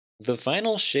The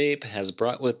final shape has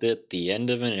brought with it the end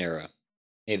of an era.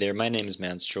 Hey there, my name is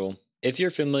Manstrual. If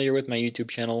you're familiar with my YouTube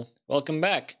channel, welcome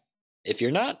back. If you're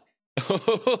not,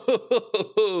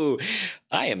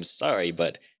 I am sorry,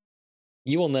 but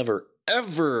you will never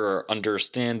ever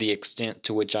understand the extent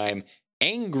to which I am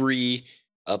angry,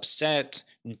 upset,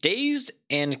 dazed,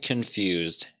 and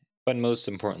confused, but most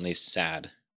importantly,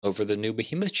 sad over the new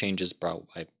Behemoth changes brought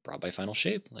by Final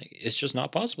Shape. It's just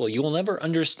not possible. You will never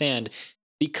understand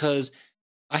because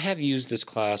I have used this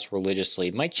class religiously.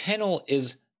 My channel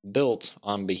is built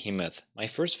on Behemoth. My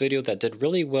first video that did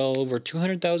really well, over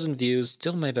 200,000 views,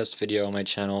 still my best video on my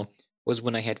channel, was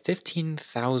when I had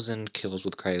 15,000 kills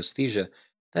with Cryosthesia.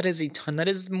 That is a ton. That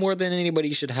is more than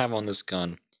anybody should have on this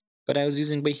gun. But I was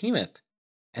using Behemoth,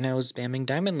 and I was spamming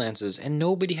Diamond Lances, and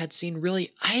nobody had seen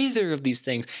really either of these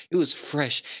things. It was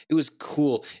fresh. It was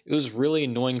cool. It was really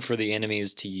annoying for the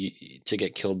enemies to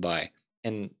get killed by.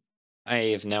 And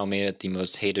I have now made it the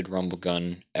most hated Rumble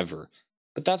gun ever.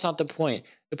 But that's not the point.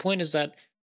 The point is that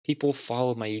people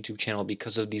follow my YouTube channel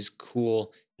because of these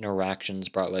cool interactions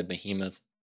brought by Behemoth,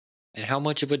 and how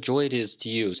much of a joy it is to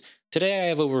use. Today I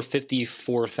have over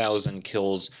 54,000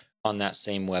 kills on that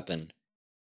same weapon.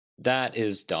 That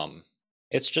is dumb.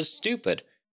 It's just stupid.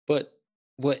 But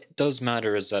what does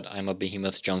matter is that I'm a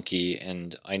Behemoth junkie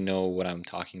and I know what I'm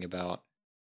talking about.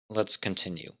 Let's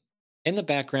continue. In the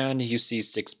background, you see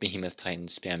 6 Behemoth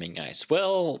Titans spamming ice.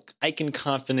 Well, I can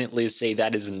confidently say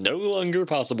that is no longer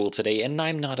possible today, and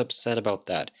I'm not upset about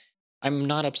that. I'm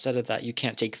not upset at that you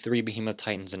can't take 3 Behemoth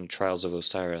Titans in Trials of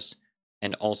Osiris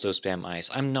and also spam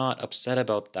ice. I'm not upset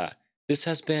about that. This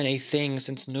has been a thing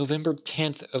since November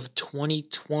 10th of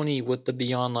 2020 with the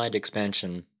Beyond Light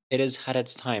expansion. It has had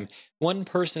its time. One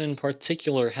person in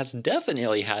particular has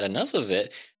definitely had enough of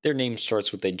it. Their name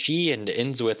starts with a G and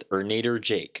ends with Ernator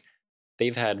Jake.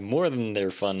 They've had more than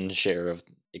their fun share of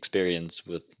experience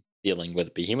with dealing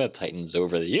with Behemoth Titans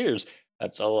over the years.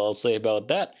 That's all I'll say about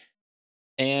that.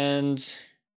 And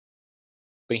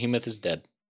Behemoth is dead.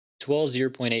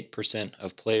 0.8%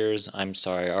 of players. I'm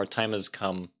sorry, our time has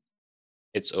come.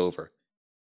 It's over.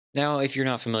 Now, if you're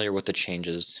not familiar with the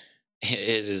changes, it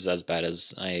is as bad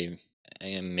as I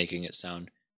am making it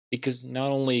sound. Because not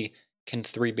only can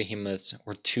 3 Behemoths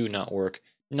or 2 not work,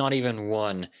 not even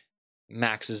 1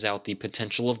 maxes out the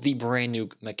potential of the brand new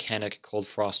mechanic called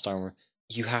Frost Armor.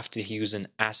 You have to use an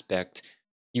aspect.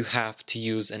 You have to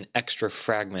use an extra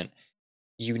fragment.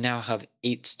 You now have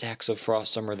 8 stacks of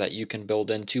Frost Armor that you can build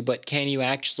into, but can you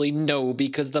actually? No,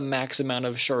 because the max amount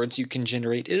of shards you can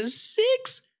generate is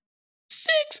 6!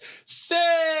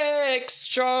 6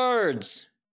 shards!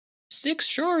 6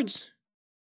 shards!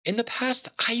 In the past,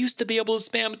 I used to be able to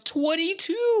spam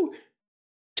 22!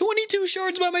 22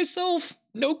 shards by myself!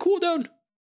 No cooldown.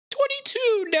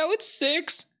 22, now it's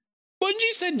 6.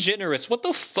 Bungie said generous. What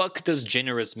the fuck does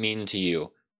generous mean to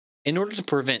you? In order to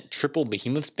prevent triple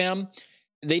Behemoth spam,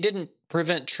 they didn't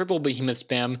prevent triple Behemoth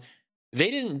spam. They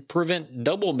didn't prevent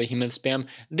double Behemoth spam.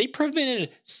 They prevented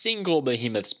single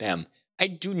Behemoth spam. I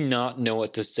do not know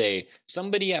what to say.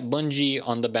 Somebody at Bungie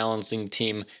on the balancing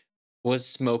team was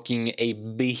smoking a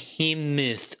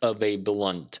behemoth of a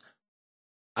blunt.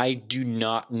 I do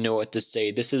not know what to say.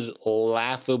 This is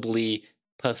laughably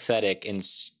pathetic and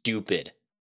stupid.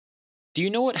 Do you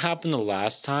know what happened the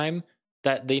last time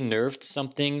that they nerfed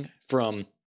something from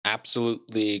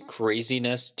absolutely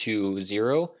craziness to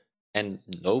 0 and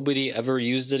nobody ever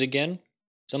used it again?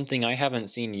 Something I haven't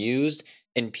seen used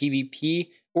in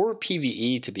PvP or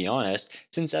PvE, to be honest,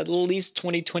 since at least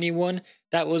 2021.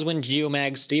 That was when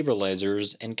Geomag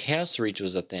stabilizers and Chaos Reach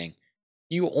was a thing.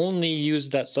 You only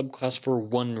used that subclass for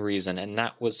one reason, and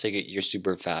that was to get your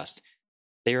super fast.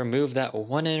 They removed that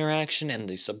one interaction and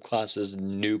the subclass is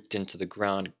nuked into the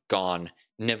ground, gone,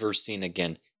 never seen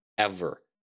again, ever.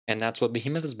 And that's what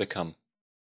Behemoth has become.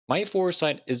 My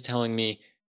foresight is telling me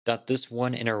that this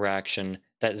one interaction,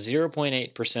 that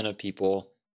 0.8% of people,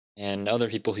 and other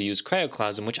people who use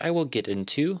Cryoclasm, which I will get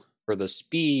into for the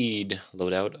speed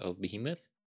loadout of Behemoth,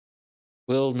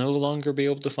 will no longer be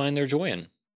able to find their joy in.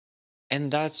 And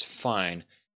that's fine,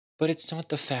 but it's not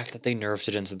the fact that they nerfed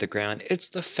it into the ground, it's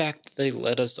the fact that they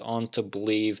led us on to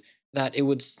believe that it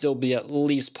would still be at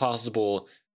least possible.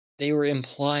 They were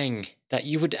implying that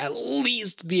you would at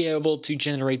least be able to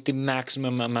generate the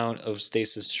maximum amount of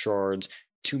stasis shards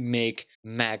to make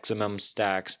maximum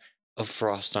stacks of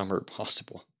Frost Armor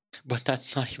possible. But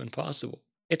that's not even possible.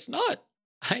 It's not.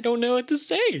 I don't know what to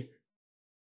say.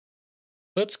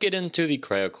 Let's get into the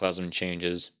Cryoclasm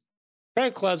changes.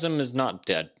 Cryoclasm is not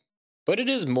dead, but it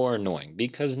is more annoying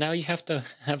because now you have to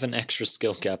have an extra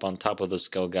skill gap on top of the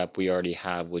skill gap we already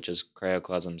have, which is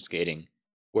Cryoclasm skating.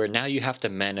 where now you have to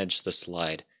manage the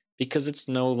slide because it's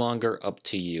no longer up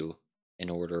to you in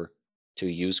order to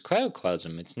use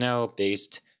Cryoclasm. It's now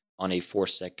based on a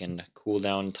 4-second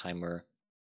cooldown timer.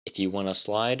 If you want to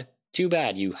slide, too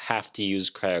bad, you have to use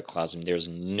Cryoclasm. There's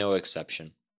no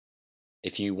exception.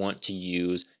 If you want to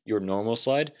use your normal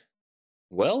slide,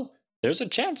 well, there's a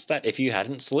chance that if you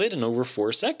hadn't slid in over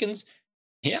 4 seconds,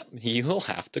 yeah, you will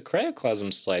have to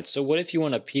Cryoclasm slide. So what if you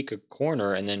want to peek a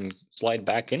corner and then slide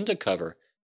back into cover?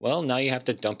 Well, now you have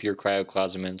to dump your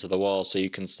Cryoclasm into the wall so you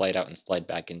can slide out and slide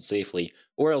back in safely,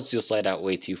 or else you'll slide out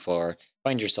way too far,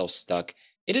 find yourself stuck.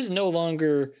 It is no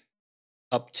longer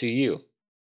up to you.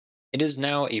 It is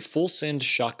now a full send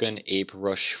shotgun ape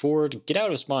rush forward. Get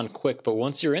out of spawn quick, but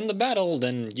once you're in the battle,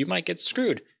 then you might get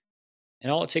screwed.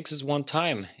 And all it takes is one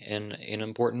time in an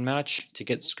important match to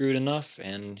get screwed enough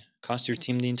and cost your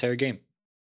team the entire game.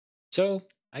 So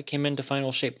I came into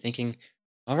final shape thinking,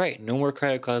 alright, no more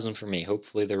Cryoclasm for me.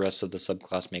 Hopefully the rest of the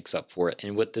subclass makes up for it.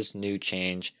 And with this new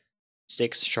change,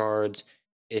 6 shards,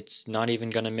 it's not even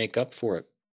going to make up for it.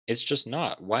 It's just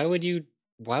not. Why would you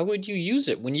use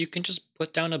it when you can just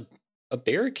put down a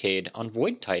barricade on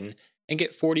Void Titan and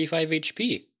get 45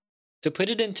 HP? To put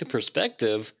it into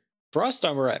perspective, Frost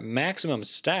Armor at maximum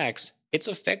stacks, its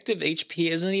effective HP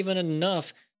isn't even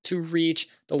enough to reach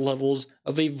the levels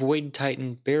of a Void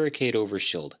Titan barricade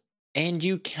overshield. And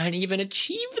you can't even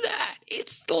achieve that!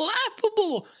 It's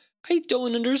laughable! I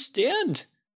don't understand.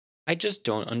 I just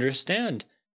don't understand.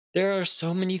 There are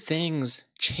so many things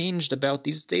changed about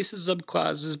these stasis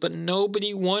subclasses, but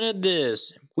nobody wanted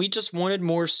this. We just wanted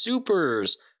more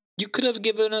supers. You could have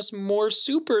given us more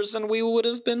supers and we would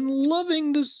have been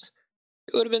loving this.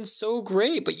 It would have been so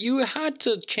great, but you had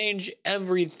to change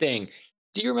everything.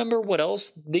 Do you remember what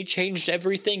else? They changed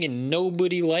everything and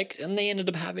nobody liked, and they ended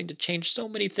up having to change so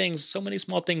many things, so many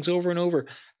small things over and over.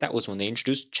 That was when they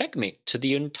introduced Checkmate to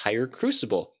the entire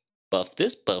Crucible. Buff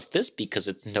this because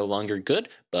it's no longer good.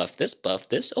 Buff this.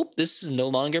 Oh, this is no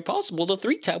longer possible to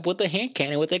 3-tap with a hand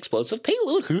cannon with explosive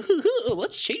payload.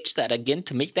 Let's change that again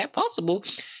to make that possible.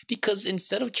 Because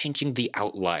instead of changing the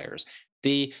outliers,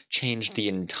 they changed the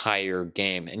entire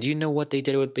game. And do you know what they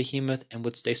did with Behemoth and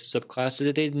with Stasis subclasses?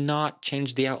 They did not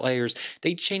change the outliers.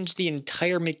 They changed the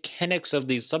entire mechanics of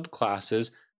these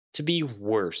subclasses to be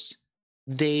worse.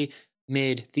 They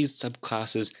made these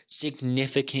subclasses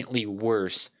significantly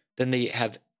worse than they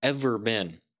have ever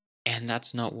been. And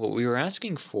that's not what we were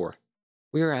asking for.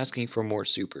 We were asking for more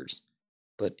supers.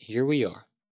 But here we are.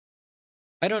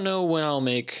 I don't know when I'll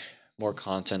make more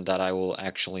content that I will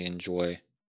actually enjoy,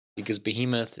 because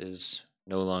Behemoth is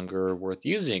no longer worth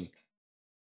using.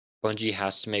 Bungie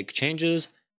has to make changes,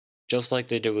 just like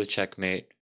they did with Checkmate,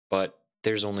 but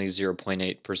there's only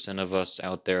 0.8% of us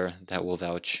out there that will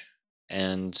vouch.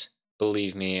 And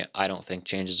believe me, I don't think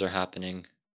changes are happening.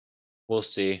 We'll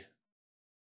see.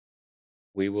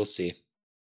 We will see.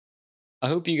 I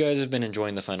hope you guys have been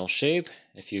enjoying the final shape,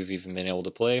 if you've even been able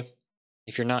to play.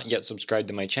 If you're not yet subscribed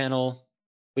to my channel,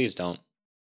 please don't.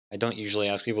 I don't usually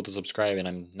ask people to subscribe, and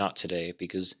I'm not today,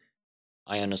 because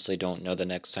I honestly don't know the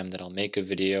next time that I'll make a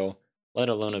video, let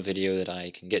alone a video that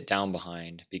I can get down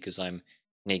behind, because I'm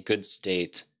in a good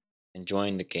state,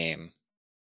 enjoying the game,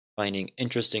 finding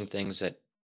interesting things that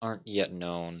aren't yet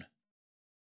known.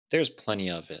 There's plenty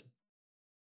of it.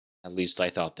 At least I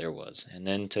thought there was. And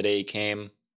then today came,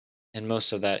 and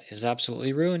most of that is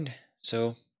absolutely ruined.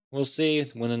 So we'll see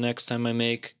when the next time I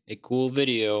make a cool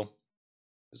video,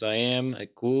 because I am a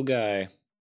cool guy.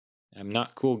 I'm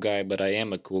not cool guy, but I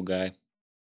am a cool guy.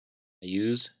 I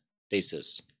use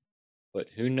stasis. But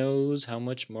who knows how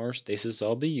much more stasis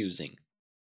I'll be using.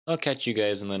 I'll catch you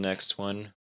guys in the next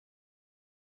one.